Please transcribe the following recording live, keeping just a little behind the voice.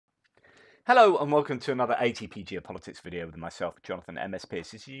Hello and welcome to another ATP Geopolitics video with myself, Jonathan MS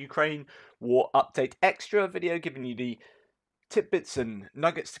Pearce. This is Ukraine War Update Extra video giving you the tidbits and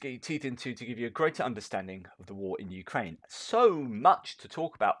nuggets to get your teeth into to give you a greater understanding of the war in Ukraine. So much to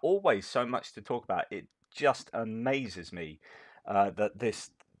talk about, always so much to talk about. It just amazes me that this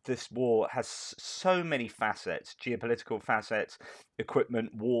war has so many facets, geopolitical facets,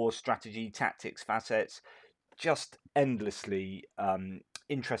 equipment, war, strategy, tactics facets, just endlessly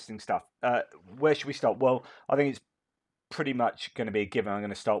interesting stuff. Where should we start? Well, I think it's pretty much going to be a given. I'm going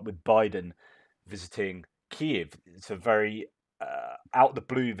to start with Biden visiting Kyiv. It's a very out the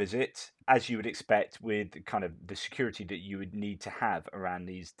blue visit, as you would expect, with kind of the security that you would need to have around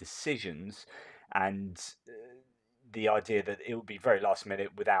these decisions, and the idea that it would be very last minute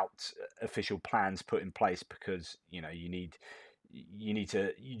without official plans put in place, because you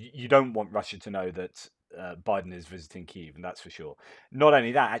don't want Russia to know that Biden is visiting Kyiv, and that's for sure. Not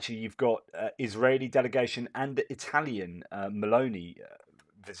only that, actually, you've got Israeli delegation and Italian Meloni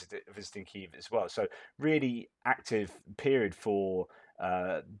visiting Kyiv as well. So really active period for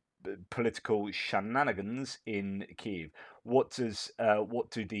political shenanigans in Kyiv. What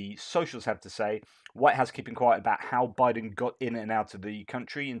do the socials have to say? White House keeping quiet about how Biden got in and out of the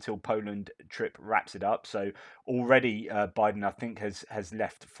country until Poland trip wraps it up. So already Biden, I think, has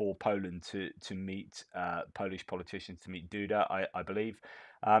left for Poland to meet Polish politicians, to meet Duda, I believe.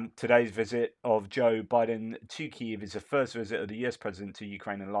 Today's visit of Joe Biden to Kyiv is the first visit of the US president to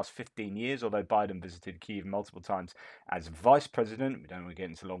Ukraine in the last 15 years, although Biden visited Kyiv multiple times as vice president. We don't want to get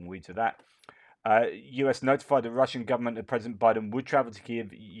into long weeds of that. US notified the Russian government that President Biden would travel to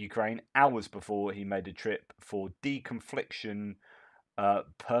Kyiv, Ukraine, hours before he made a trip for deconfliction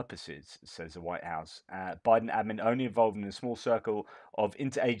purposes, says the White House. Biden admin only involved in a small circle of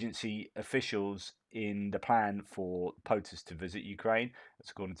interagency officials in the plan for POTUS to visit Ukraine.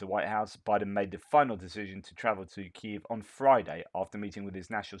 That's according to the White House. Biden made the final decision to travel to Kyiv on Friday after meeting with his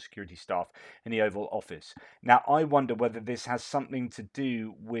national security staff in the Oval Office. Now, I wonder whether this has something to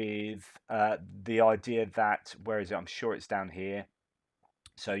do with the idea that, where is it? I'm sure it's down here.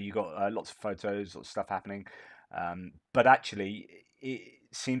 So you got lots of photos, lots of stuff happening. But actually, it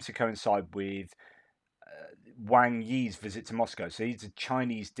seems to coincide with Wang Yi's visit to Moscow. So he's a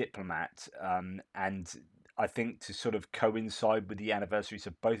Chinese diplomat, and I think to sort of coincide with the anniversary,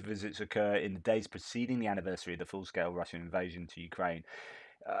 so both visits occur in the days preceding the anniversary of the full-scale Russian invasion to Ukraine.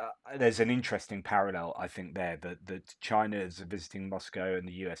 There's an interesting parallel, I think, there that China is visiting Moscow and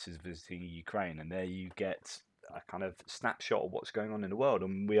the US is visiting Ukraine, and there you get a kind of snapshot of what's going on in the world.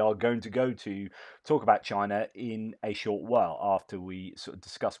 And we are going to go to talk about China in a short while after we sort of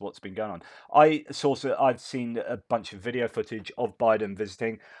discuss what's been going on. I've seen a bunch of video footage of Biden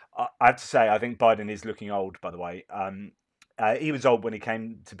visiting. I have to say, I think Biden is looking old, by the way. He was old when he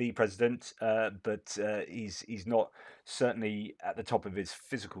came to be president, but he's not certainly at the top of his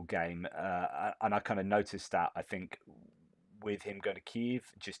physical game. And I kind of noticed that, I think, with him going to Kyiv,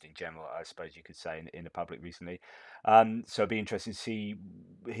 just in general, I suppose you could say, in the public recently. So it'd be interesting to see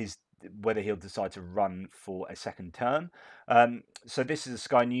whether he'll decide to run for a second term. So this is a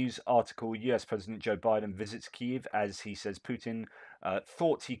Sky News article. US President Joe Biden visits Kyiv as he says Putin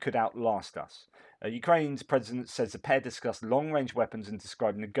thought he could outlast us. Ukraine's president says the pair discussed long-range weapons and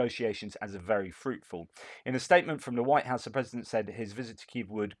described negotiations as very fruitful. In a statement from the White House, the president said his visit to Kyiv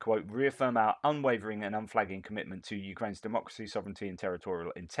would, quote, reaffirm our unwavering and unflagging commitment to Ukraine's democracy, sovereignty, and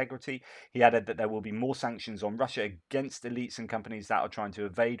territorial integrity. He added that there will be more sanctions on Russia against elites and companies that are trying to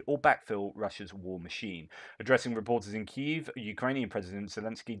evade or backfill Russia's war machine. Addressing reporters in Kyiv, Ukrainian President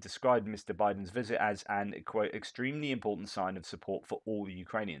Zelensky described Mr. Biden's visit as an, quote, extremely important sign of support for all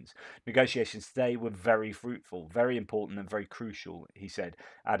Ukrainians. Negotiations today were very fruitful, very important, and very crucial, he said,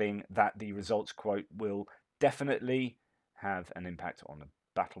 adding that the results, quote, will definitely have an impact on the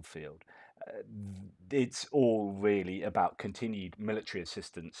battlefield. It's all really about continued military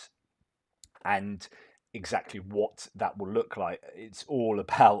assistance and exactly what that will look like. It's all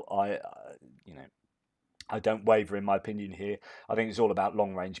about, I don't waver in my opinion here. I think it's all about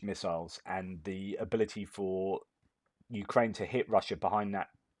long-range missiles and the ability for Ukraine to hit Russia behind that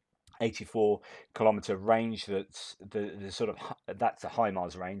 84-kilometer range. That's that's the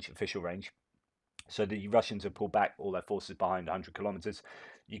HIMARS range, official range. So the Russians have pulled back all their forces behind 100 kilometers.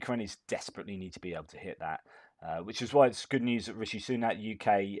 Ukrainians desperately need to be able to hit that, which is why it's good news that Rishi Sunak,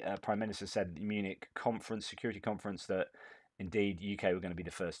 UK Prime Minister, said at the Munich security conference, that indeed UK were going to be the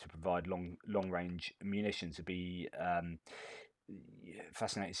first to provide long range munitions. It'd be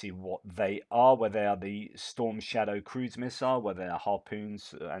fascinating to see what they are, whether they are the Storm Shadow cruise missile, whether they are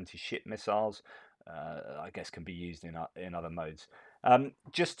Harpoons, anti-ship missiles. I guess can be used in other modes.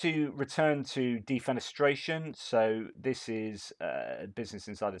 Just to return to defenestration, so this is Business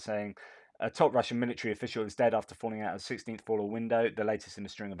Insider saying a top Russian military official is dead after falling out of the 16th floor window, the latest in a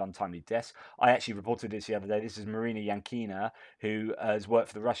string of untimely deaths. I actually reported this the other day. This is Marina Yankina, who has worked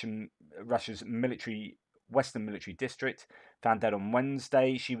for the Russia's Western military district, found dead on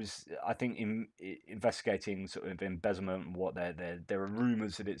Wednesday. She was, I think, investigating sort of embezzlement and what there are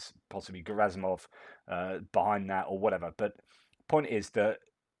rumours that it's possibly Gerasimov behind that or whatever. But point is that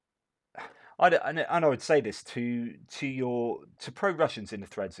and I would say this to pro Russians in the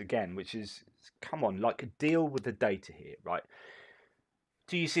threads again, which is, come on, like, deal with the data here, right?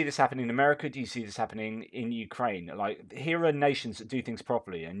 Do you see this happening in America? Do you see this happening in Ukraine? Like, here are nations that do things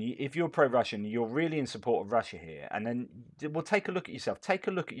properly, and if you're pro-Russian, you're really in support of Russia here. And then, well, take a look at yourself. Take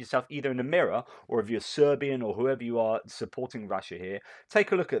a look at yourself either in a mirror, or if you're Serbian or whoever you are supporting Russia here,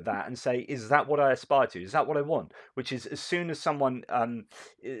 take a look at that and say, is that what I aspire to? Is that what I want? Which is, as soon as someone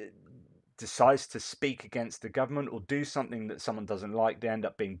decides to speak against the government or do something that someone doesn't like, they end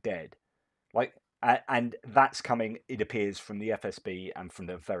up being dead. Like, and that's coming, it appears, from the FSB and from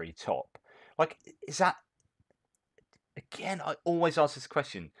the very top. Like, is that, again, I always ask this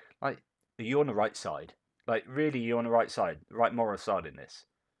question, like, are you on the right side? Like, really, you're on the right side, the right moral side in this?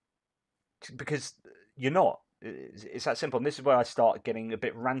 Because you're not. It's that simple. And this is where I start getting a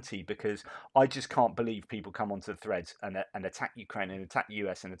bit ranty, because I just can't believe people come onto the threads and attack Ukraine and attack the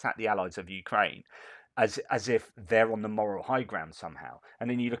US and attack the allies of Ukraine as if they're on the moral high ground somehow. And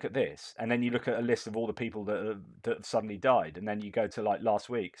then you look at this, and then you look at a list of all the people that have suddenly died, and then you go to, like, last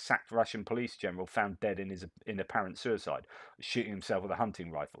week, sacked Russian police general found dead in apparent suicide, shooting himself with a hunting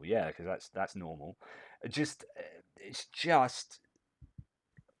rifle. Yeah, because that's normal. It's just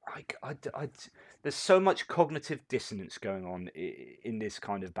like, there's so much cognitive dissonance going on in this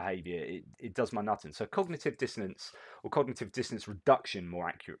kind of behavior. It does my nutting. So cognitive dissonance, or cognitive dissonance reduction, more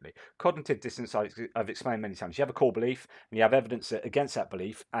accurately. Cognitive dissonance, I've explained many times. You have a core belief, and you have evidence against that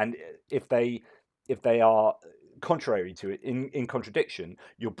belief, and if they are contrary to it, in contradiction,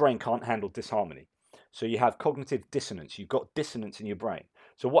 your brain can't handle disharmony. So you have cognitive dissonance. You've got dissonance in your brain.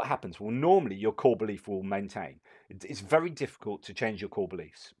 So what happens? Well, normally your core belief will maintain. It's very difficult to change your core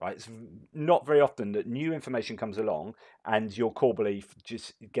beliefs, right? It's not very often that new information comes along and your core belief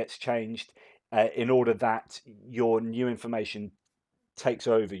just gets changed in order that your new information takes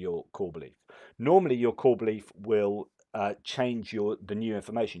over your core belief. Normally, your core belief will change the new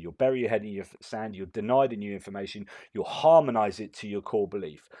information. You'll bury your head in your sand. You'll deny the new information. You'll harmonize it to your core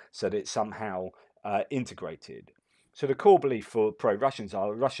belief so that it's somehow integrated. So the core belief for pro-Russians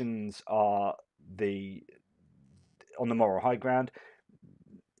are on the moral high ground.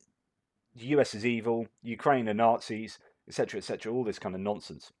 The US is evil. Ukraine are Nazis, etc., all this kind of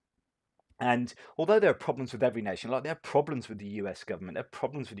nonsense. And although there are problems with every nation, like there are problems with the US government, there are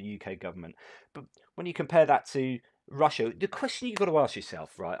problems with the UK government, but when you compare that to Russia, the question you've got to ask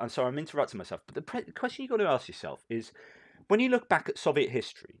yourself, right? I'm sorry, I'm interrupting myself, but the question you've got to ask yourself is, when you look back at Soviet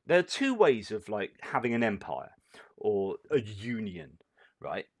history, there are two ways of, like, having an empire or a union,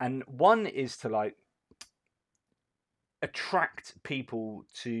 right? And one is to, like, attract people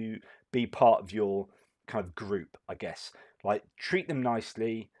to be part of your kind of group, I guess. Like, treat them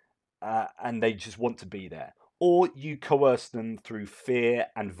nicely, and they just want to be there. Or you coerce them through fear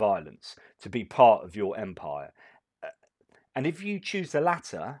and violence to be part of your empire. And if you choose the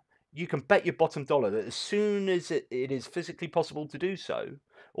latter, you can bet your bottom dollar that as soon as it is physically possible to do so,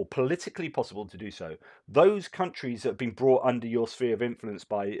 or politically possible to do so, those countries that have been brought under your sphere of influence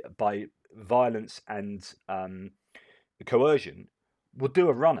by violence and coercion will do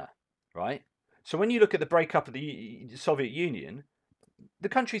a runner, right? So when you look at the breakup of the Soviet Union, the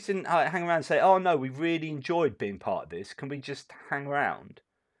countries didn't hang around and say, oh no, we really enjoyed being part of this. Can we just hang around?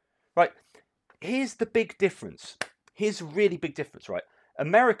 Right? Here's the big difference. Here's a really big difference, right?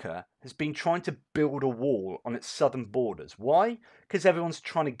 America has been trying to build a wall on its southern borders. Why? Because everyone's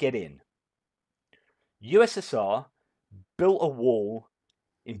trying to get in. USSR built a wall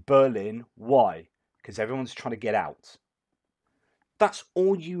in Berlin. Why? Because everyone's trying to get out. That's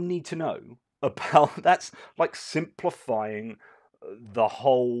all you need to know about. That's like simplifying the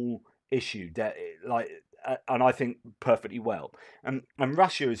whole issue, and I think perfectly well. And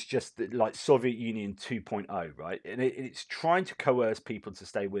Russia is just like Soviet Union 2.0, right? And it's trying to coerce people to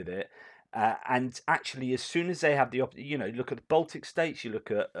stay with it. And actually, as soon as they have the opportunity, look at the Baltic states, you look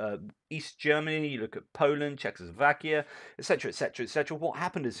at East Germany, you look at Poland, Czechoslovakia, etc., etc., etc. What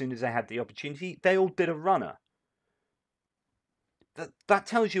happened as soon as they had the opportunity? They all did a runner. That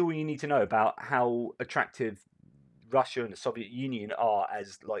tells you all you need to know about how attractive Russia and the Soviet Union are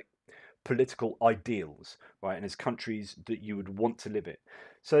as, like, political ideals, right, and as countries that you would want to live in.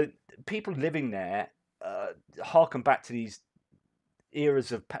 So people living there harken back to these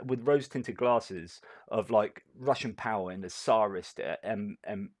eras of with rose tinted glasses of like Russian power in the Tsarist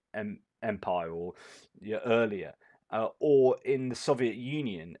empire, or earlier, or in the Soviet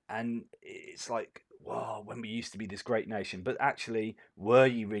Union, and it's like, wow, when we used to be this great nation. But actually, were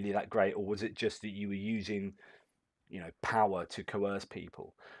you really that great, or was it just that you were using power to coerce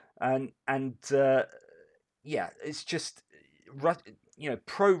people? And yeah, it's just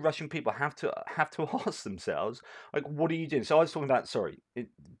pro-Russian people have to ask themselves, like, what are you doing? So I was talking about,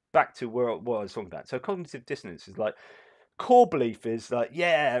 back to what I was talking about. So cognitive dissonance is like, core belief is that,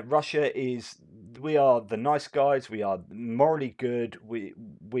 yeah, we are the nice guys, we are morally good, we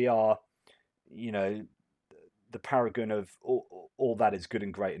are, the paragon of all that is good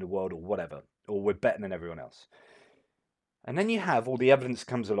and great in the world, or whatever, or we're better than everyone else. And then you have all the evidence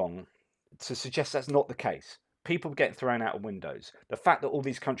comes along to suggest that's not the case. People get thrown out of windows. The fact that all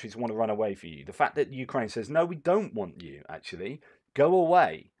these countries want to run away from you. The fact that Ukraine says, no, we don't want you, actually. Go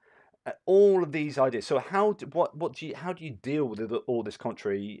away. All of these ideas. So how do you deal with all this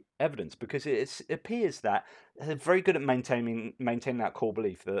contrary evidence? Because it appears that they're very good at maintaining that core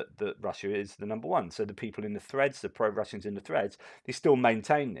belief that Russia is the number one. So the people in the threads, the pro-Russians in the threads, they still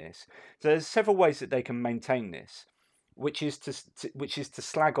maintain this. So there's several ways that they can maintain this, which is to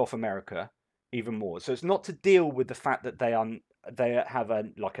slag off America even more. So it's not to deal with the fact that they have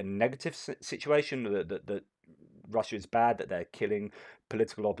a negative situation, that Russia is bad, that they're killing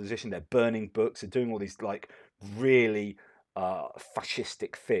political opposition, they're burning books, they're doing all these like really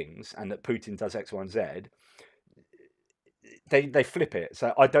fascistic things, and that Putin does X, Y, and Z. They flip it.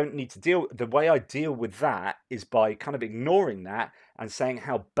 So I don't need to deal. The way I deal with that is by kind of ignoring that and saying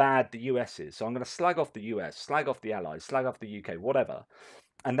how bad the US is. So I'm going to slag off the US, slag off the Allies, slag off the UK, whatever.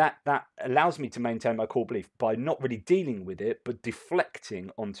 And that allows me to maintain my core belief by not really dealing with it, but deflecting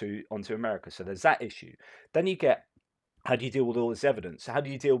onto America. So there's that issue. Then you get, how do you deal with all this evidence? How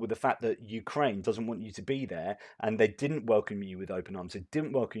do you deal with the fact that Ukraine doesn't want you to be there, and they didn't welcome you with open arms? They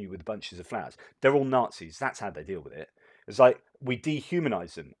didn't welcome you with bunches of flowers. They're all Nazis. That's how they deal with it. It's like we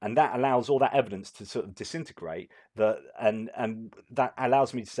dehumanize them, and that allows all that evidence to sort of disintegrate. And that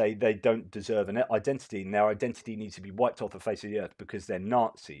allows me to say they don't deserve an identity, and their identity needs to be wiped off the face of the earth because they're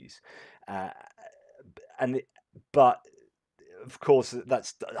Nazis. But of course,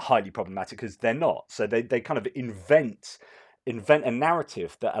 that's highly problematic because they're not. So they kind of invent a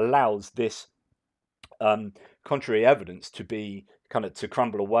narrative that allows this contrary evidence to be kind of to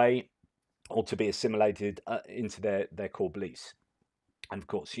crumble away, or to be assimilated into their core beliefs. And of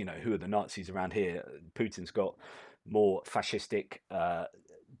course, who are the Nazis around here? Putin's got more fascistic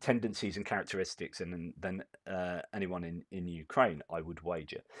tendencies and characteristics than anyone in Ukraine, I would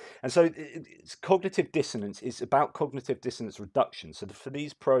wager. And so it's cognitive dissonance is about cognitive dissonance reduction. So for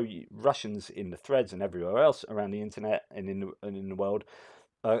these pro-Russians in the threads and everywhere else around the internet and in the world,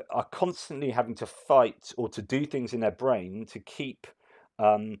 are constantly having to fight or to do things in their brain to keep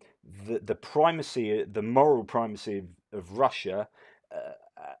the primacy, the moral primacy of Russia,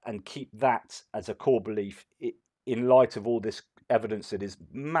 and keep that as a core belief in light of all this evidence that is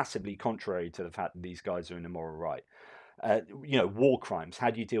massively contrary to the fact that these guys are in the moral right. War crimes.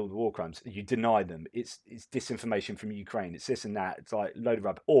 How do you deal with war crimes? You deny them. It's disinformation from Ukraine. It's this and that. It's like load of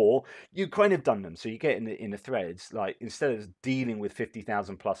rubbish. Or Ukraine have done them. So you get in the threads, like, instead of dealing with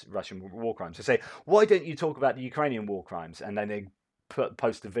 50,000 plus Russian war crimes, they say, why don't you talk about the Ukrainian war crimes? And then they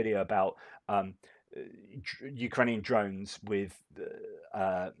post a video about Ukrainian drones with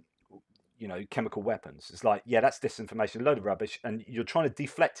chemical weapons. It's like, yeah, that's disinformation, a load of rubbish, and you're trying to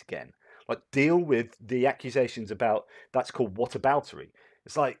deflect again. Like, deal with the accusations about, that's called whataboutery.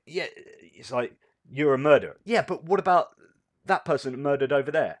 It's like, yeah, it's like, you're a murderer. Yeah, but what about that person murdered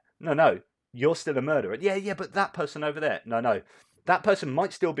over there? No, you're still a murderer. Yeah, but that person over there. No, that person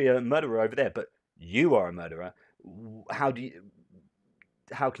might still be a murderer over there, but you are a murderer. How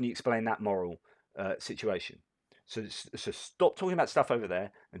can you explain that moral situation? So stop talking about stuff over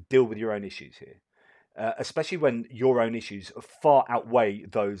there and deal with your own issues here. Especially when your own issues far outweigh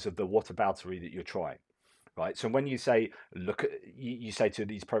those of the whataboutery that you're trying, right? So when you say, you say to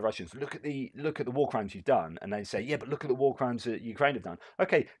these pro-Russians, look at the war crimes you've done, and they say, yeah, but look at the war crimes that Ukraine have done.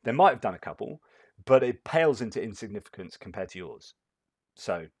 Okay, they might have done a couple, but it pales into insignificance compared to yours.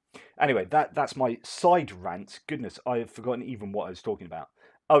 So anyway, that's my side rant. Goodness, I've forgotten even what I was talking about.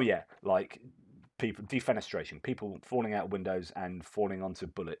 Oh yeah, like people, defenestration, people falling out of windows and falling onto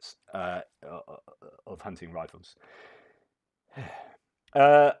bullets of hunting rifles.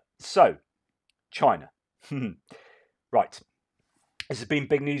 So China, right? This has been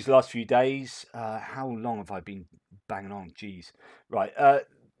big news the last few days. How long have I been banging on? Jeez. Right.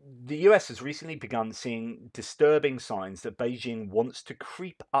 The US has recently begun seeing disturbing signs that Beijing wants to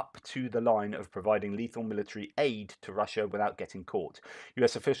creep up to the line of providing lethal military aid to Russia without getting caught.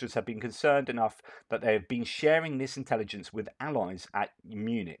 US officials have been concerned enough that they have been sharing this intelligence with allies at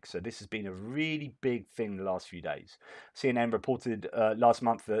Munich. So this has been a really big thing the last few days. CNN reported last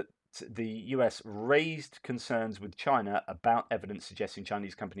month that the US raised concerns with China about evidence suggesting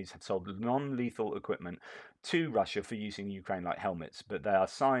Chinese companies have sold non-lethal equipment to Russia for use in Ukraine, like helmets. But there are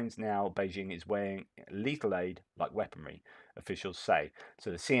signs now Beijing is weighing lethal aid like weaponry, officials say.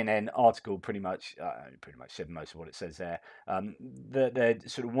 So the CNN article pretty much said most of what it says there. They're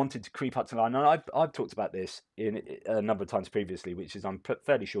sort of wanted to creep up to the line, and I've talked about this in a number of times previously, which is I'm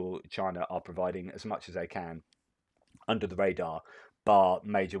fairly sure China are providing as much as they can under the radar, bar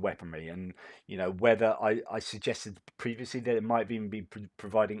major weaponry. And whether I suggested previously that it might even be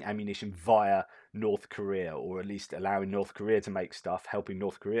providing ammunition via North Korea, or at least allowing North Korea to make stuff, helping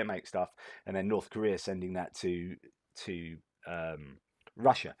North Korea make stuff, and then North Korea sending that to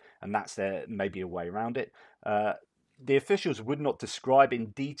Russia, and that's there maybe a way around it. The officials would not describe in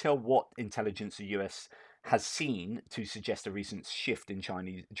detail what intelligence the US has seen to suggest a recent shift in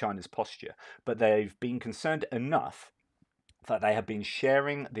China's posture, but they've been concerned enough that they have been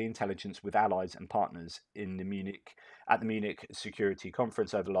sharing the intelligence with allies and partners in the Munich Security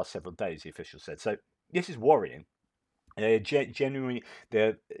Conference over the last several days, the officials said. So this is worrying. Genuinely,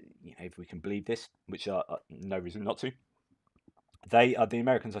 if we can believe this, which are no reason not to, the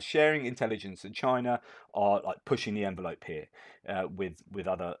Americans are sharing intelligence, and China are like pushing the envelope here with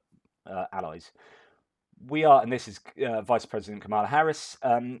other allies. We are, and this is Vice President Kamala Harris,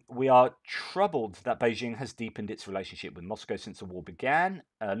 we are troubled that Beijing has deepened its relationship with Moscow since the war began.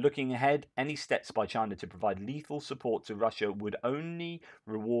 Looking ahead, any steps by China to provide lethal support to Russia would only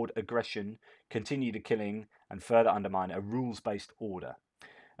reward aggression, continue the killing, and further undermine a rules-based order.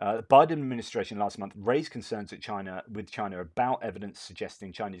 The Biden administration last month raised concerns with China about evidence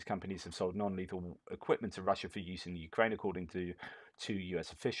suggesting Chinese companies have sold non-lethal equipment to Russia for use in Ukraine, according to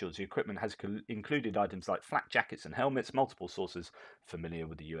US officials. The equipment has included items like flak jackets and helmets. Multiple sources familiar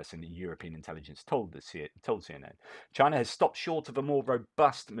with the US and European intelligence told CNN. China has stopped short of a more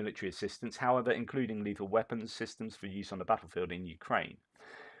robust military assistance, however, including lethal weapons systems for use on the battlefield in Ukraine.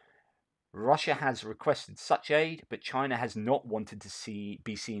 Russia has requested such aid, but China has not wanted to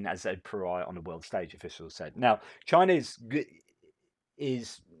be seen as a pariah on the world stage, officials said. Now, China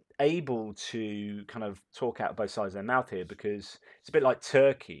is able to kind of talk out both sides of their mouth here, because it's a bit like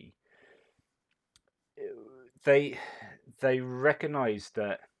Turkey. They recognise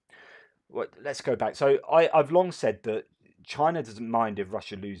that. Well, let's go back. So I've long said that China doesn't mind if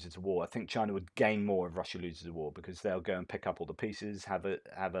Russia loses a war. I think China would gain more if Russia loses a war, because they'll go and pick up all the pieces, have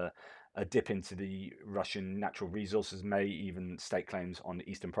a dip into the Russian natural resources, may even stake claims on the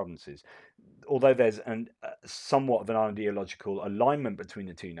eastern provinces. Although there's somewhat of an ideological alignment between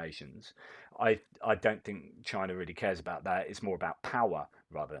the two nations, I don't think China really cares about that. It's more about power,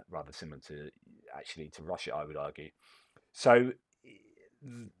 rather similar to Russia, I would argue. So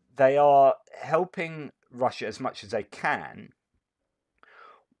they are helping Russia as much as they can,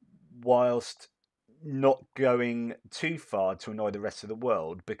 whilst not going too far to annoy the rest of the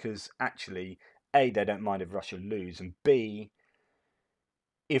world, because actually, A, they don't mind if Russia lose, and B,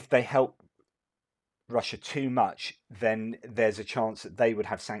 if they help Russia too much, then there's a chance that they would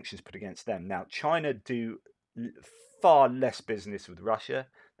have sanctions put against them. Now, China do far less business with Russia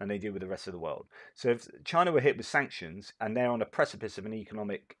than they do with the rest of the world. So if China were hit with sanctions and they're on a precipice of an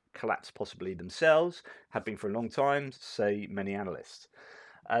economic collapse, possibly themselves, have been for a long time, say many analysts,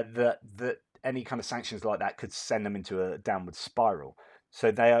 that any kind of sanctions like that could send them into a downward spiral.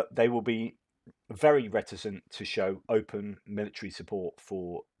 So they will be very reticent to show open military support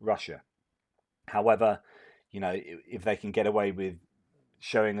for Russia. However, if they can get away with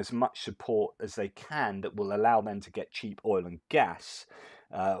showing as much support as they can that will allow them to get cheap oil and gas,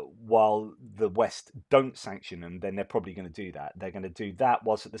 while the West don't sanction them, then they're probably going to do that. They're going to do that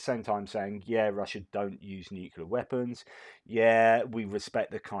whilst at the same time saying, yeah, Russia don't use nuclear weapons. Yeah, we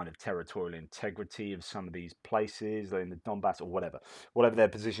respect the kind of territorial integrity of some of these places, like in the Donbass or whatever their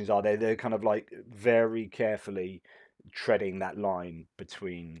positions are. They're kind of like very carefully treading that line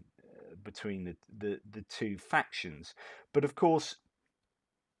between the two factions. But of course,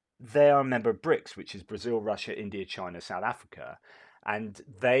 they are a member of BRICS, which is Brazil, Russia, India, China, South Africa, and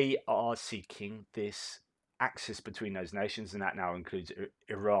they are seeking this axis between those nations, and that now includes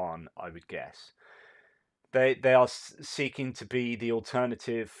Iran, I would guess. They are seeking to be the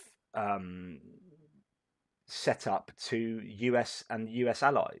alternative set up to US and US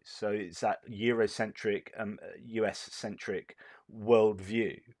allies. So it's that Eurocentric, US-centric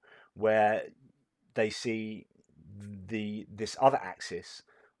worldview where they see this other axis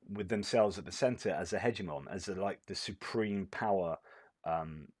with themselves at the center as a hegemon, as like the supreme power,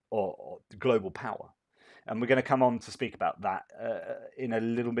 or global power. And we're going to come on to speak about that in a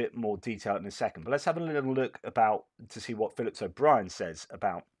little bit more detail in a second. But let's have a little look to see what Phillips O'Brien says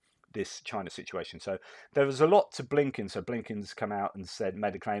about this China situation. So there was a lot to Blinken. So Blinken's come out and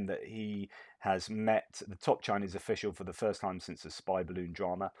made a claim that he has met the top Chinese official for the first time since the spy balloon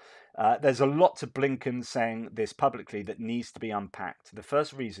drama. There's a lot to Blinken saying this publicly that needs to be unpacked. The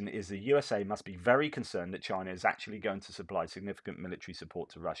first reason is the USA must be very concerned that China is actually going to supply significant military support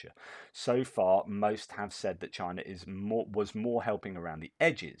to Russia. So far, most have said that China was more helping around the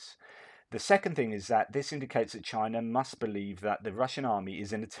edges. The second thing is that this indicates that China must believe that the Russian army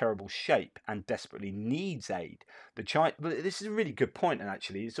is in a terrible shape and desperately needs aid. This is a really good point, and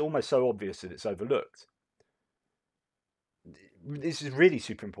actually, it's almost so obvious that it's overlooked. This is really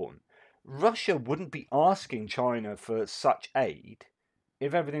super important. Russia wouldn't be asking China for such aid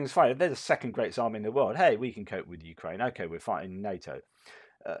if everything was fine. If they're the second greatest army in the world, hey, we can cope with Ukraine. Okay, we're fighting NATO.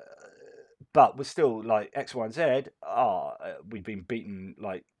 But we're still like X, Y, and Z. We've been beaten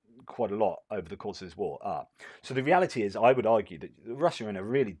like quite a lot over the course of this war. So the reality is, I would argue that Russia are in a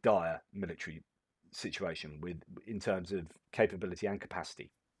really dire military situation in terms of capability and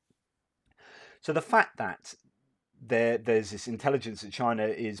capacity. So the fact that there's this intelligence that China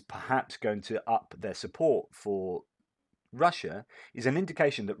is perhaps going to up their support for Russia is an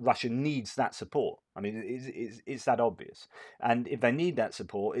indication that Russia needs that support. I mean, it's that obvious. And if they need that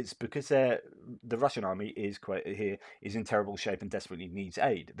support, it's because the Russian army is in terrible shape and desperately needs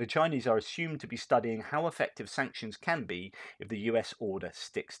aid. The Chinese are assumed to be studying how effective sanctions can be if the US order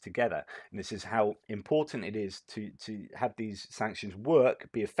sticks together. And this is how important it is to have these sanctions work,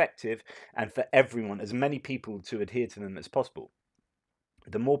 be effective, and for everyone, as many people to adhere to them as possible.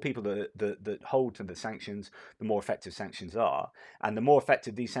 The more people that hold to the sanctions, the more effective sanctions are. And the more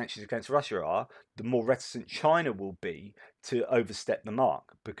effective these sanctions against Russia are, the more reticent China will be to overstep the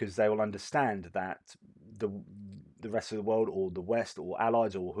mark, because they will understand that the rest of the world, or the West, or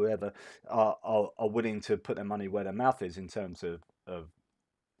allies, or whoever, are willing to put their money where their mouth is in terms of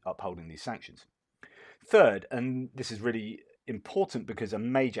upholding these sanctions. Third, and this is really important because a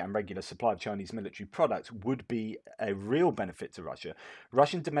major and regular supply of Chinese military products would be a real benefit to Russia.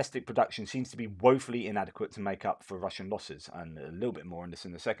 Russian domestic production seems to be woefully inadequate to make up for Russian losses, and a little bit more on this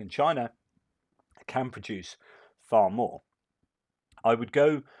in a second. China can produce far more. I would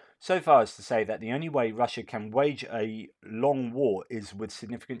go so far as to say that the only way Russia can wage a long war is with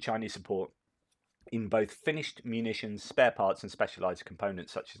significant Chinese support in both finished munitions, spare parts, and specialized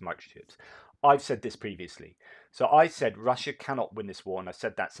components such as microchips. I've said this previously. So I said Russia cannot win this war, and I've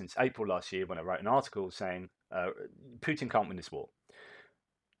said that since April last year when I wrote an article saying Putin can't win this war.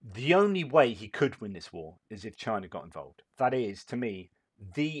 The only way he could win this war is if China got involved. That is, to me,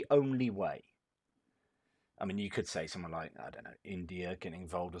 the only way. I mean, you could say someone like, I don't know, India getting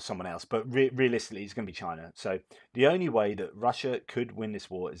involved or someone else, but realistically, it's going to be China. So the only way that Russia could win this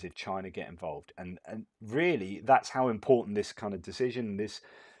war is if China get involved. And really, that's how important this kind of decision, these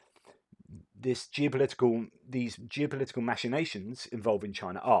geopolitical machinations involving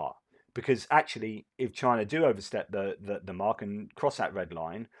China are. Because actually, if China do overstep the mark and cross that red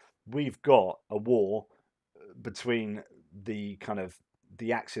line, we've got a war between the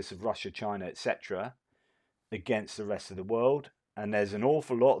axis of Russia, China, etc., against the rest of the world. And there's an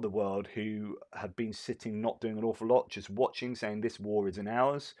awful lot of the world who have been sitting, not doing an awful lot, just watching, saying this war isn't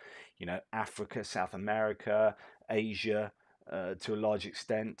ours. You know, Africa, South America, Asia, to a large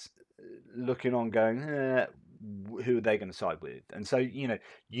extent, looking on, going, who are they going to side with? And so,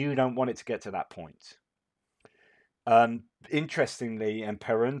 you don't want it to get to that point. Interestingly, and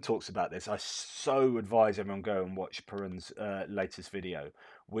Perun talks about this, I so advise everyone go and watch Perun's latest video,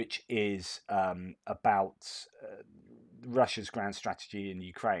 which is about Russia's grand strategy in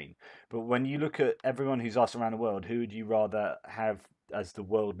Ukraine. But when you look at everyone who's asked around the world, who would you rather have as the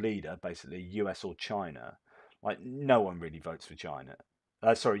world leader, basically, US or China? Like, no one really votes for China.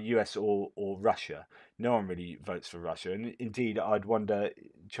 US or Russia. No one really votes for Russia. And indeed, I'd wonder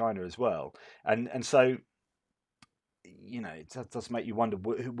China as well. And so, it does make you wonder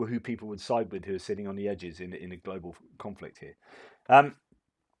who people would side with, who are sitting on the edges in a global conflict here.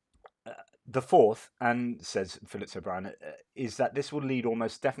 The fourth, and says Philip O'Brien, is that this will lead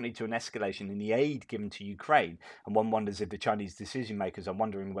almost definitely to an escalation in the aid given to Ukraine. And one wonders if the Chinese decision makers are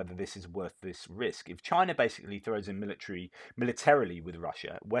wondering whether this is worth this risk. If China basically throws in militarily with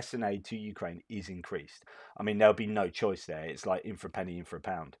Russia, Western aid to Ukraine is increased. I mean, there'll be no choice there. It's like in for a penny, in for a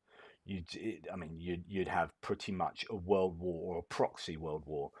pound. You'd have pretty much a world war or a proxy world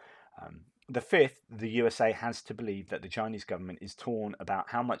war. The fifth, the USA has to believe that the Chinese government is torn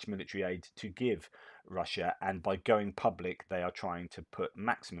about how much military aid to give Russia, and by going public, they are trying to put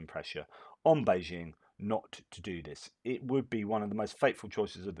maximum pressure on Beijing not to do this. It would be one of the most fateful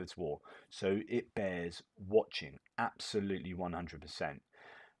choices of this war, so it bears watching, absolutely 100%.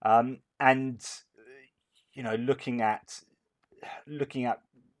 And looking at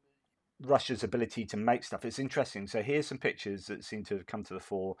Russia's ability to make stuff. It's interesting. So here's some pictures that seem to have come to the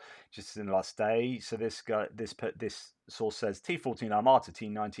fore just in the last day. So this source says T-14 Armata,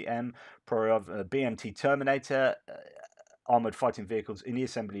 T-90M, BMT Terminator, armored fighting vehicles in the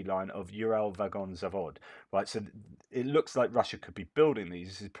assembly line of Ural Vagon Zavod. Right. So it looks like Russia could be building these.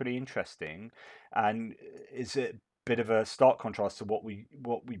 This is pretty interesting, and it's a bit of a stark contrast to what we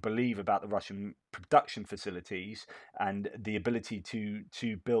believe about the Russian production facilities and the ability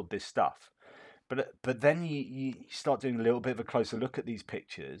to build this stuff. But then you start doing a little bit of a closer look at these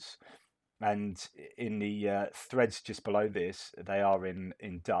pictures, and in the threads just below this, they are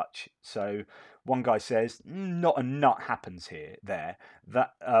in Dutch. So one guy says, not a nut happens there.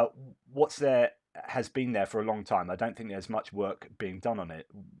 That what's there has been there for a long time. I don't think there's much work being done on it.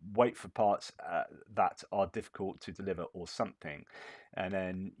 Wait for parts that are difficult to deliver or something. And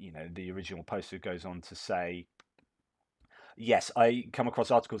then, the original poster goes on to say, yes, I come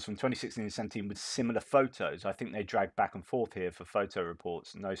across articles from 2016 and 17 with similar photos. I think they drag back and forth here for photo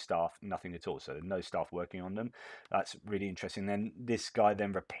reports. No staff, nothing at all. So no staff working on them. That's really interesting. Then this guy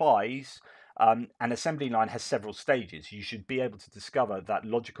then replies, an assembly line has several stages. You should be able to discover that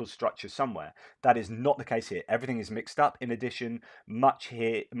logical structure somewhere. That is not the case here. Everything is mixed up. In addition, much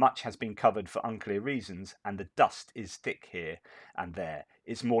has been covered for unclear reasons, and the dust is thick here and there.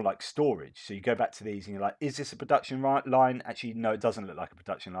 It's more like storage. So you go back to these and you're like, is this a production line? Actually, no, it doesn't look like a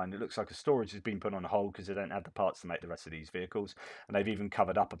production line. It looks like a storage has been put on hold because they don't have the parts to make the rest of these vehicles. And they've even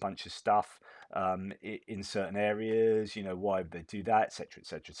covered up a bunch of stuff in certain areas. Why would they do that, etc.,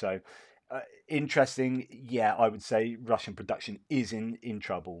 etc. So interesting. Yeah, I would say Russian production is in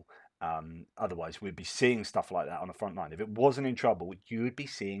trouble. Otherwise, we'd be seeing stuff like that on the front line. If it wasn't in trouble, you would be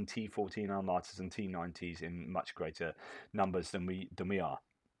seeing T-14 Armatas and T-90s in much greater numbers than we are.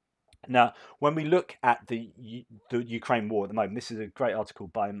 Now, when we look at the Ukraine war at the moment, this is a great article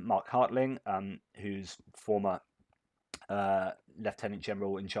by Mark Hertling, who's former Lieutenant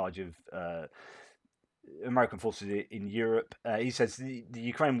General in charge of American forces in Europe. He says the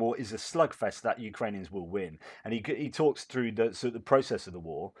Ukraine war is a slugfest that Ukrainians will win, and he talks through the process of the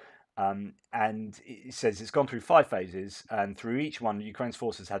war. And he says it's gone through 5 phases, and through each one, Ukraine's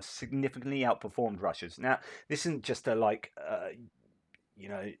forces have significantly outperformed Russia's. Now, this isn't just a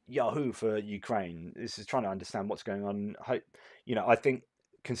Yahoo for Ukraine. This is trying to understand what's going on. I think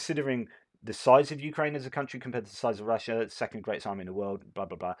considering the size of Ukraine as a country compared to the size of Russia, second greatest army in the world, blah,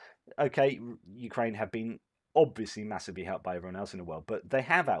 blah, blah. Okay, Ukraine have been obviously massively helped by everyone else in the world, but they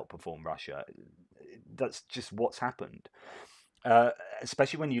have outperformed Russia. That's just what's happened.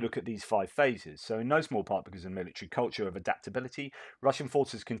 Especially when you look at these 5 phases. So in no small part because of military culture of adaptability, Russian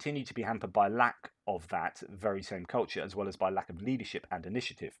forces continue to be hampered by lack of that very same culture, as well as by lack of leadership and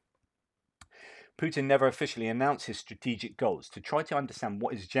initiative. Putin never officially announced his strategic goals. To try to understand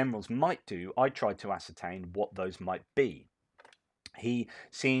what his generals might do, I tried to ascertain what those might be. He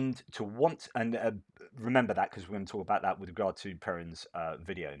seemed to want, and remember that because we're going to talk about that with regard to Perun's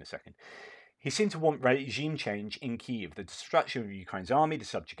video in a second. He seemed to want regime change in Kyiv, the destruction of Ukraine's army, the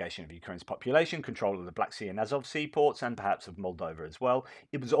subjugation of Ukraine's population, control of the Black Sea and Azov seaports, and perhaps of Moldova as well.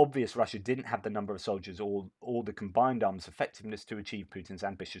 It was obvious Russia didn't have the number of soldiers or the combined arms effectiveness to achieve Putin's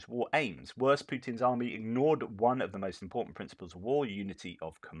ambitious war aims. Worse, Putin's army ignored one of the most important principles of war, unity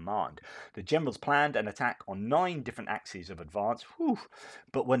of command. The generals planned an attack on 9 different axes of advance,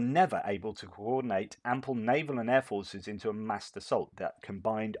 but were never able to coordinate ample naval and air forces into a massed assault, that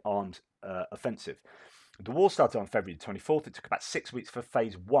combined armed offensive. The war started on February 24th. It took about 6 weeks for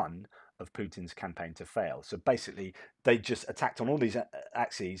phase 1 of Putin's campaign to fail. So basically, they just attacked on all these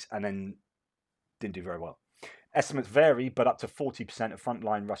axes and then didn't do very well. Estimates vary, but up to 40% of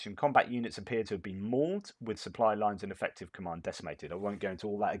frontline Russian combat units appear to have been mauled, with supply lines and effective command decimated. I won't go into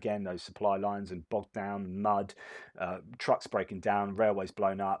all that again, those supply lines and bogged down, mud, trucks breaking down, railways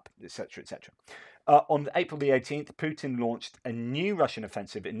blown up, etc., etc. On April the 18th, Putin launched a new Russian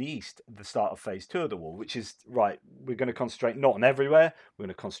offensive in the east at the start of phase 2 of the war, which is, right, we're going to concentrate not on everywhere, we're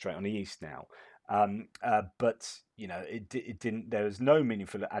going to concentrate on the east now. But it didn't. There was no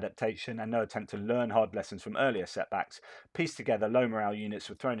meaningful adaptation and no attempt to learn hard lessons from earlier setbacks. Pieced together, low morale units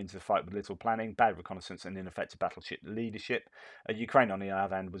were thrown into the fight with little planning, bad reconnaissance, and ineffective battleship leadership. Ukraine, on the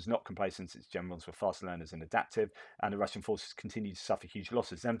other hand, was not complacent. Its generals were fast learners and adaptive, and the Russian forces continued to suffer huge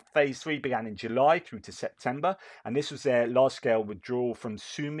losses. Then Phase 3 began in July through to September, and this was their large-scale withdrawal from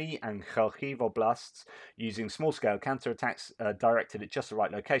Sumy and Kharkiv oblasts, using small-scale counterattacks directed at just the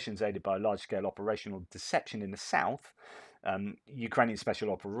right locations, aided by a large-scale operational deception in the south. Ukrainian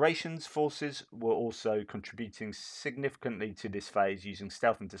Special Operations Forces were also contributing significantly to this phase, using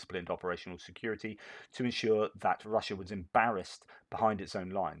stealth and disciplined operational security to ensure that Russia was embarrassed behind its own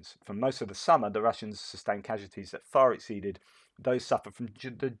lines. For most of the summer, the Russians sustained casualties that far exceeded those suffered from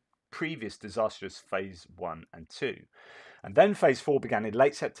the previous disastrous Phase 1 and 2. And then Phase 4 began in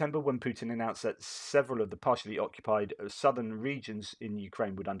late September, when Putin announced that several of the partially occupied southern regions in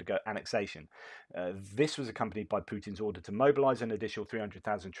Ukraine would undergo annexation. This was accompanied by Putin's order to mobilize an additional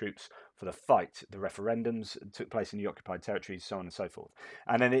 300,000 troops for the fight. The referendums took place in the occupied territories, so on and so forth.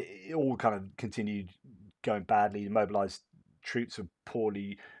 And then it all kind of continued going badly. The mobilized troops were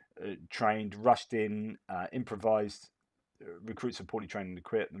poorly trained, rushed in, improvised. Recruits were poorly trained and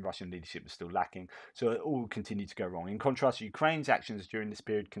equipped, and Russian leadership was still lacking, so it all continued to go wrong. In contrast, Ukraine's actions during this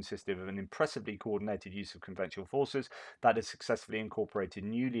period consisted of an impressively coordinated use of conventional forces that had successfully incorporated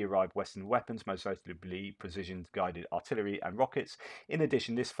newly arrived Western weapons, most notably precision-guided artillery and rockets. In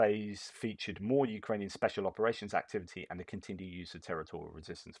addition, this phase featured more Ukrainian special operations activity and the continued use of territorial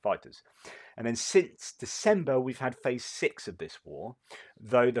resistance fighters. And then since December, we've had Phase 6 of this war.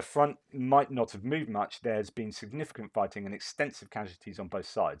 Though the front might not have moved much, there's been significant fighting and extensive casualties on both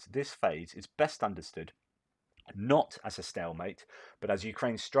sides. This phase is best understood not as a stalemate, but as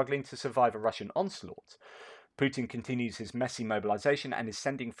Ukraine struggling to survive a Russian onslaught. Putin continues his messy mobilization and is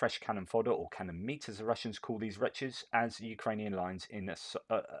sending fresh cannon fodder, or cannon meat as the Russians call these wretches, at Ukrainian lines in assault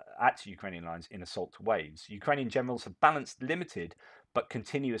waves. Ukrainian generals have balanced limited but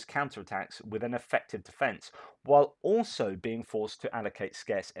continuous counterattacks with an effective defense, while also being forced to allocate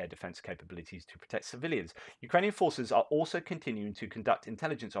scarce air defense capabilities to protect civilians. Ukrainian forces are also continuing to conduct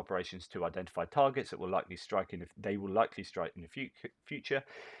intelligence operations to identify targets that will likely strike in the future.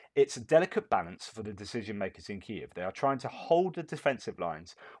 It's a delicate balance for the decision makers in Kyiv. They are trying to hold the defensive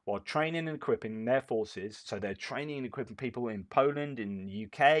lines while training and equipping their forces. So they're training and equipping people in Poland, in the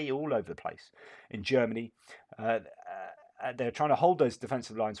UK, all over the place, in Germany. They're trying to hold those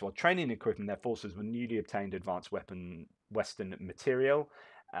defensive lines while training and equipping their forces with newly obtained advanced Western material.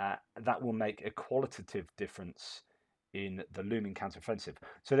 That will make a qualitative difference in the looming counteroffensive.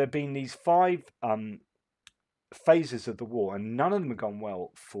 So there have been these 5 phases of the war, and none of them have gone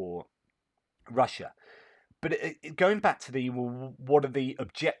well for Russia. But going back to what are the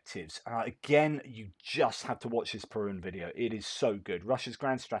objectives? Again, you just have to watch this Perun video. It is so good. Russia's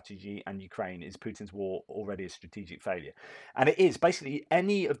grand strategy and Ukraine is Putin's war already a strategic failure, and it is basically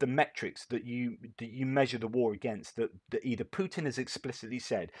any of the metrics that you measure the war against that either Putin has explicitly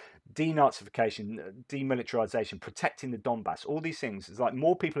said: denazification, demilitarization, protecting the Donbass. All these things. It's like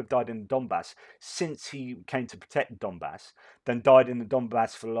more people have died in the Donbass since he came to protect the Donbass than died in the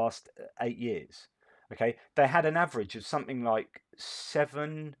Donbass for the last 8 years. Okay, they had an average of something like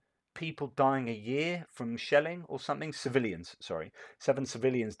 7 people dying a year from shelling or something. 7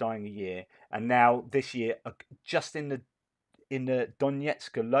 civilians dying a year, and now this year, just in the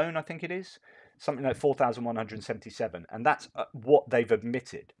Donetsk alone, I think it is something like 4,177, and that's what they've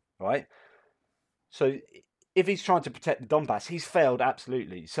admitted, right? So if he's trying to protect the Donbass, he's failed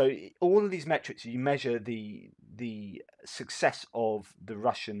absolutely. So all of these metrics, you measure the success of the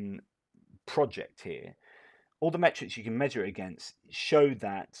Russian project here. All the metrics you can measure it against show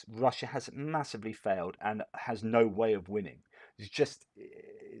that Russia has massively failed and has no way of winning. It's just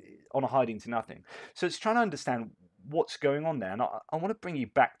on a hiding to nothing. So it's trying to understand what's going on there. And I want to bring you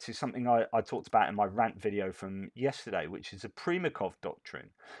back to something I talked about in my rant video from yesterday, which is the Primakov Doctrine.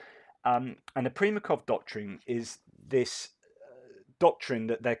 And the Primakov Doctrine is this doctrine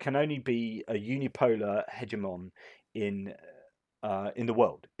that there can only be a unipolar hegemon in the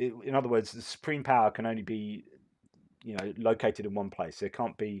world. In other words, the supreme power can only be, located in one place. There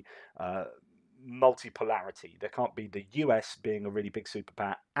can't be multipolarity. There can't be the US being a really big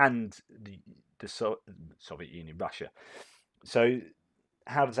superpower and the Soviet Union, Russia. So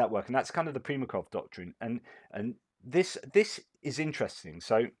how does that work? And that's kind of the Primakov doctrine. And this is interesting.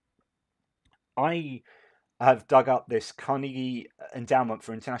 So I have dug up this Carnegie Endowment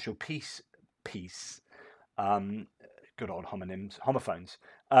for International Peace piece. Good old homophones.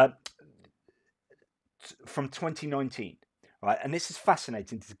 From 2019, right? And this is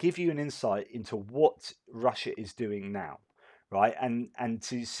fascinating to give you an insight into what Russia is doing now, right? And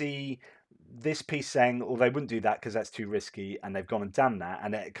to see this piece saying, well, they wouldn't do that because that's too risky, and they've gone and done that,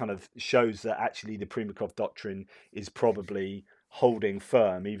 and it kind of shows that actually the Primakov doctrine is probably holding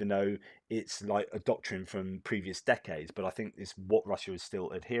firm, even though it's like a doctrine from previous decades. But I think it's what Russia is still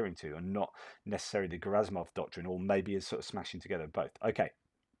adhering to, and not necessarily the Gerasimov doctrine, or maybe is sort of smashing together both. Okay,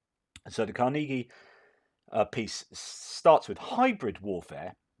 so the Carnegie piece starts with hybrid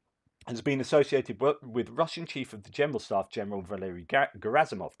warfare has been associated with Russian Chief of the General Staff, General Valery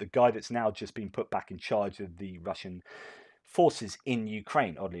Gerasimov, the guy that's now just been put back in charge of the Russian forces in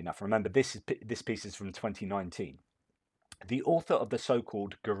Ukraine, oddly enough. Remember, this piece is from 2019. The author of the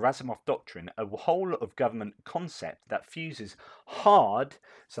so-called Gerasimov Doctrine, a whole of government concept that fuses hard,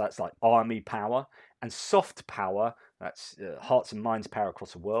 so that's like army power, and soft power, that's hearts and minds power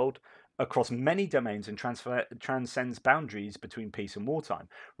across the world, across many domains and transcends boundaries between peace and wartime.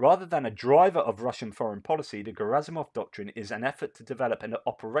 Rather than a driver of Russian foreign policy, the Gerasimov Doctrine is an effort to develop an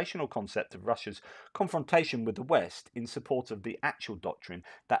operational concept of Russia's confrontation with the West in support of the actual doctrine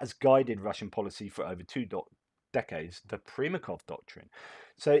that has guided Russian policy for over two decades, the Primakov Doctrine.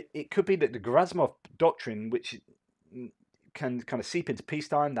 So it could be that the Gerasimov Doctrine, which can kind of seep into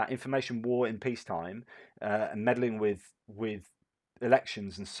peacetime, that information war in peacetime, and meddling with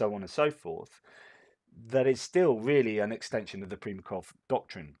elections and so on and so forth, that is still really an extension of the Primakov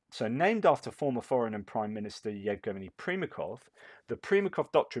Doctrine. So named after former Foreign and Prime Minister Yevgeny Primakov, the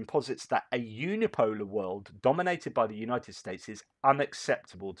Primakov Doctrine posits that a unipolar world dominated by the United States is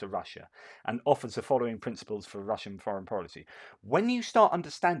unacceptable to Russia and offers the following principles for Russian foreign policy. When you start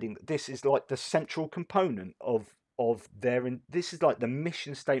understanding that this is like the central component of this is like the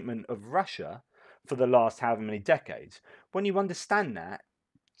mission statement of Russia for the last however many decades, when you understand that,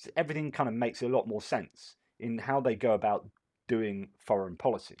 everything kind of makes a lot more sense in how they go about doing foreign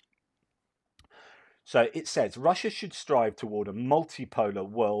policy. So it says Russia should strive toward a multipolar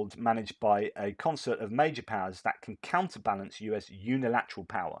world managed by a concert of major powers that can counterbalance US unilateral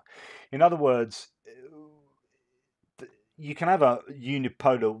power. In other words, you can have a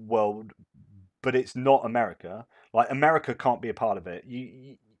unipolar world, but it's not America. Like America can't be a part of it.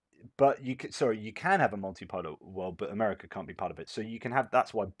 You can have a multipolar world, but America can't be part of it. So you can have,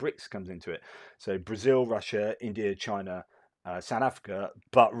 that's why BRICS comes into it. So Brazil, Russia, India, China, South Africa,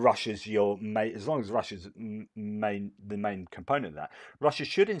 but Russia's your main, as long as Russia's the main component of that. Russia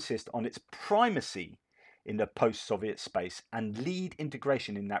should insist on its primacy in the post-Soviet space and lead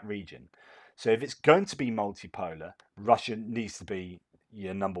integration in that region. So if it's going to be multipolar, Russia needs to be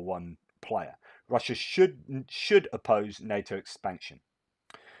your number one player. Russia should oppose NATO expansion.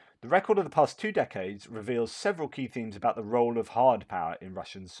 The record of the past 2 decades reveals several key themes about the role of hard power in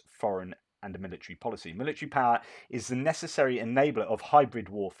Russia's foreign and military policy. Military power is the necessary enabler of hybrid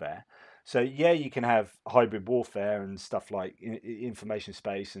warfare. So yeah, you can have hybrid warfare and stuff like information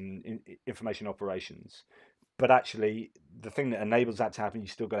space and information operations. But actually, the thing that enables that to happen, you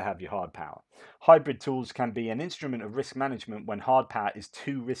still got to have your hard power. Hybrid tools can be an instrument of risk management when hard power is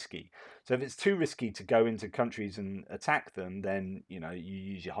too risky. So if it's too risky to go into countries and attack them, then you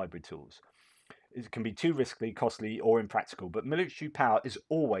use your hybrid tools. It can be too risky, costly, or impractical, but military power is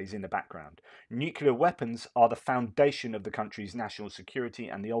always in the background. Nuclear weapons are the foundation of the country's national security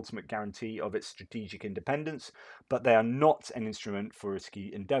and the ultimate guarantee of its strategic independence, but they are not an instrument for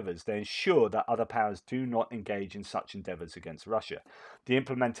risky endeavours. They ensure that other powers do not engage in such endeavours against Russia. The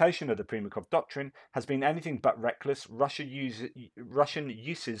implementation of the Primakov Doctrine has been anything but reckless. Russian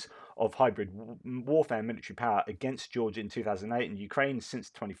uses of hybrid warfare and military power against Georgia in 2008 and Ukraine since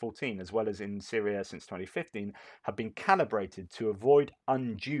 2014, as well as in Syria since 2015, have been calibrated to avoid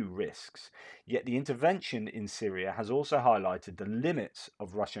undue risks. Yet the intervention in Syria has also highlighted the limits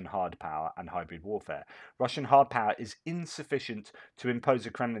of Russian hard power and hybrid warfare. Russian hard power is insufficient to impose the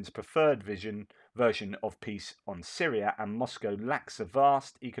Kremlin's preferred version of peace on Syria, and Moscow lacks the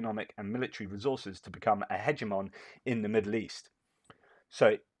vast economic and military resources to become a hegemon in the Middle East.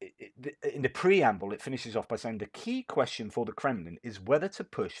 So in the preamble, it finishes off by saying the key question for the Kremlin is whether to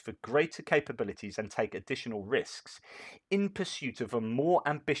push for greater capabilities and take additional risks in pursuit of a more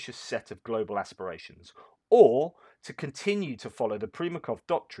ambitious set of global aspirations, or to continue to follow the Primakov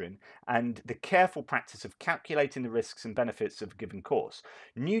doctrine and the careful practice of calculating the risks and benefits of a given course.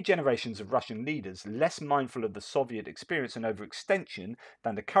 New generations of Russian leaders, less mindful of the Soviet experience and overextension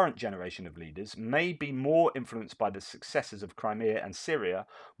than the current generation of leaders, may be more influenced by the successes of Crimea and Syria,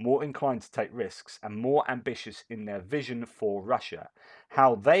 more inclined to take risks, and more ambitious in their vision for Russia.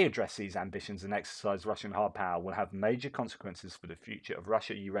 How they address these ambitions and exercise Russian hard power will have major consequences for the future of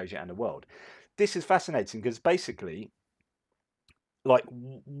Russia, Eurasia, and the world. This is fascinating because basically, like,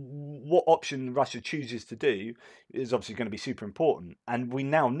 what option Russia chooses to do is obviously going to be super important, and we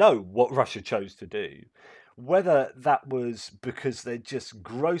now know what Russia chose to do. Whether that was because they're just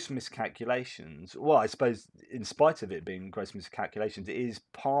gross miscalculations, well, I suppose in spite of it being gross miscalculations, it is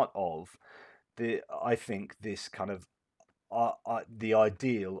part of I think this kind of the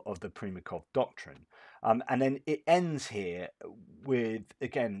ideal of the Primakov doctrine. And then it ends here with,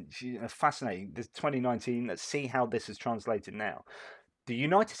 again, fascinating, this 2019, let's see how this is translated now. The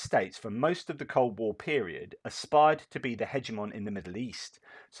United States, for most of the Cold War period, aspired to be the hegemon in the Middle East.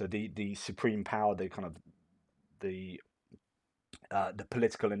 So the supreme power, the kind of the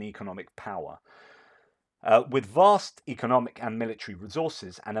political and economic power. With vast economic and military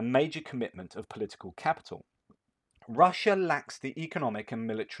resources and a major commitment of political capital. Russia lacks the economic and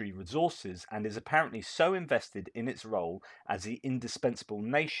military resources and is apparently so invested in its role as the indispensable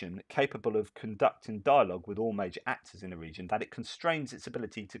nation capable of conducting dialogue with all major actors in the region that it constrains its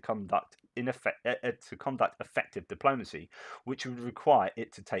ability to conduct effective diplomacy, which would require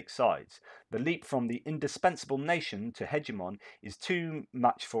it to take sides. The leap from the indispensable nation to hegemon is too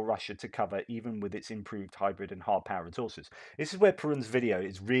much for Russia to cover, even with its improved hybrid and hard power resources. This is where Perun's video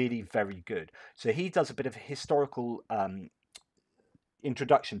is really very good. So he does a bit of historical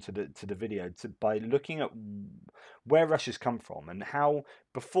introduction to the video by looking at where Russia's come from and how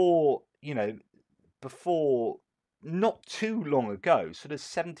before not too long ago, sort of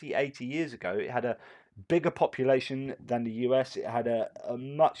 70, 80 years ago, it had a bigger population than the US. It had a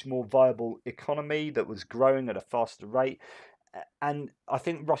much more viable economy that was growing at a faster rate. And I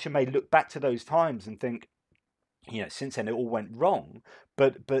think Russia may look back to those times and think, since then it all went wrong,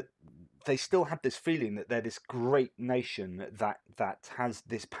 but they still have this feeling that they're this great nation that has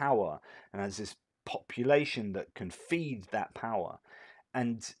this power and has this population that can feed that power,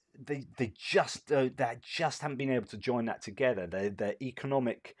 and they just haven't been able to join that together. Their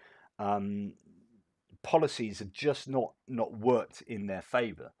economic policies have just not worked in their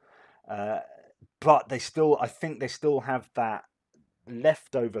favour, but I think they still have that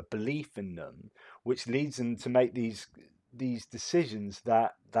leftover belief in them, which leads them to make these decisions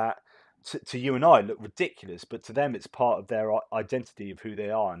that to you and I look ridiculous, but to them it's part of their identity of who they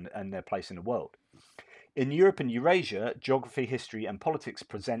are and their place in the world. In Europe and Eurasia, geography, history, and politics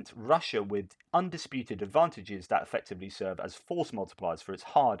present Russia with undisputed advantages that effectively serve as force multipliers for its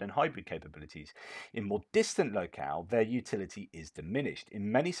hard and hybrid capabilities. In more distant locales, their utility is diminished.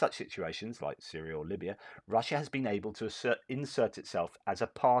 In many such situations, like Syria or Libya, Russia has been able to insert itself as a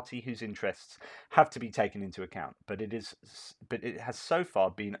party whose interests have to be taken into account, but it has so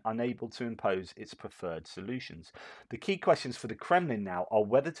far been unable to impose its preferred solutions. The key questions for the Kremlin now are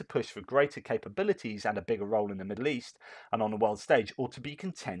whether to push for greater capabilities and a bigger role in the Middle East and on the world stage, or to be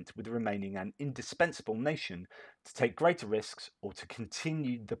content with remaining an indispensable nation, to take greater risks, or to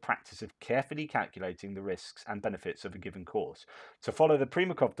continue the practice of carefully calculating the risks and benefits of a given course, to follow the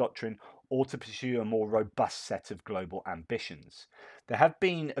Primakov doctrine, or to pursue a more robust set of global ambitions. There have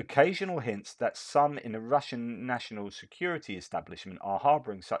been occasional hints that some in the Russian national security establishment are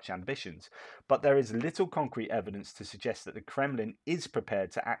harbouring such ambitions, but there is little concrete evidence to suggest that the Kremlin is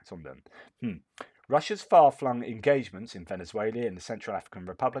prepared to act on them. Russia's far-flung engagements in Venezuela, in the Central African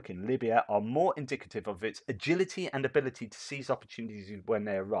Republic, in Libya are more indicative of its agility and ability to seize opportunities when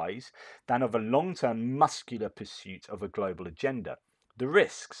they arise than of a long-term muscular pursuit of a global agenda. The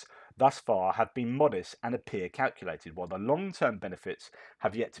risks, thus far, have been modest and appear calculated, while the long-term benefits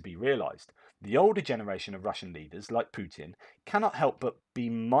have yet to be realised. The older generation of Russian leaders, like Putin, cannot help but be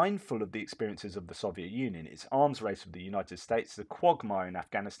mindful of the experiences of the Soviet Union, its arms race with the United States, the quagmire in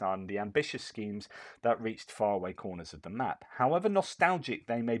Afghanistan, the ambitious schemes that reached faraway corners of the map. However nostalgic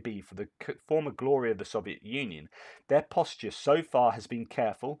they may be for the former glory of the Soviet Union, their posture so far has been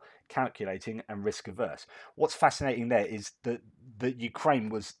careful, calculating, and risk-averse. What's fascinating there is that Ukraine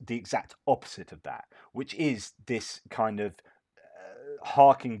was the exact opposite of that, which is this kind of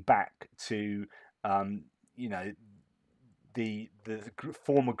harking back to the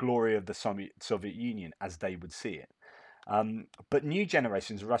former glory of the Soviet Union as they would see it. But new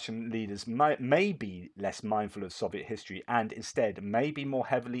generations of Russian leaders may be less mindful of Soviet history and instead may be more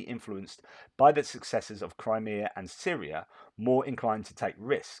heavily influenced by the successes of Crimea and Syria, more inclined to take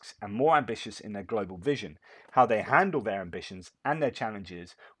risks and more ambitious in their global vision. How they handle their ambitions and their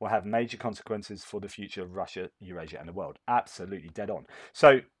challenges will have major consequences for the future of Russia, Eurasia, and the world. Absolutely dead on.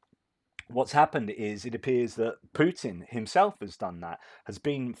 So, what's happened is it appears that Putin himself has done that, has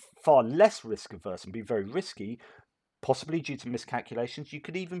been far less risk averse and been very risky, possibly due to miscalculations. You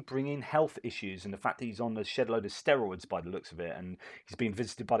could even bring in health issues and the fact that he's on a shed load of steroids by the looks of it, and he's been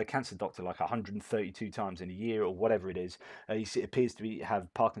visited by the cancer doctor like 132 times in a year or whatever it is. He appears to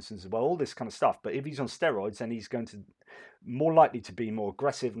have Parkinson's as well, all this kind of stuff. But if he's on steroids, then he's going to more likely to be more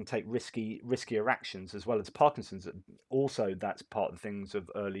aggressive and take riskier actions, as well as Parkinson's. Also, that's part of the things of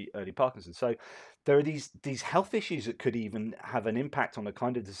early Parkinson's. So there are these health issues that could even have an impact on the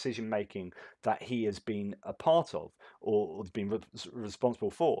kind of decision making that he has been a part of or been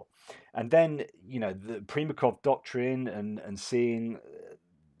responsible for. And then the Primakov doctrine and seeing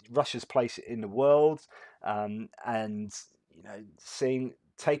Russia's place in the world, and seeing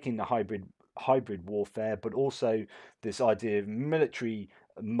taking the hybrid warfare, but also this idea of military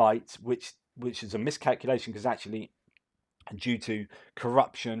might, which is a miscalculation because actually, due to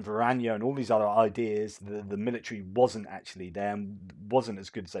corruption, Varanya, and all these other ideas, the military wasn't actually there and wasn't as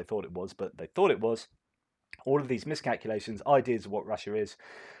good as they thought it was, but they thought it was. All of these miscalculations, ideas of what Russia is,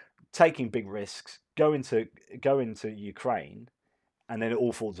 taking big risks, go into Ukraine, and then it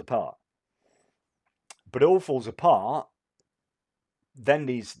all falls apart. But it all falls apart. Then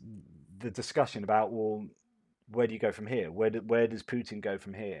the discussion about, well, where do you go from here? Where does Putin go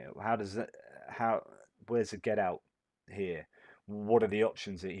from here? Where's the get out here? What are the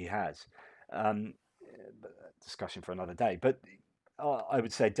options that he has? Discussion for another day. But I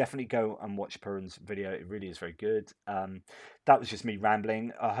would say definitely go and watch Perun's video. It really is very good. That was just me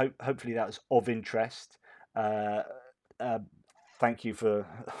rambling. Hopefully that was of interest. Thank you for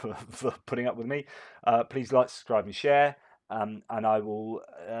for putting up with me. Please like, subscribe, and share. And I will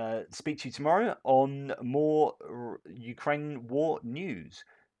speak to you tomorrow on more Ukraine war news.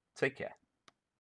 Take care.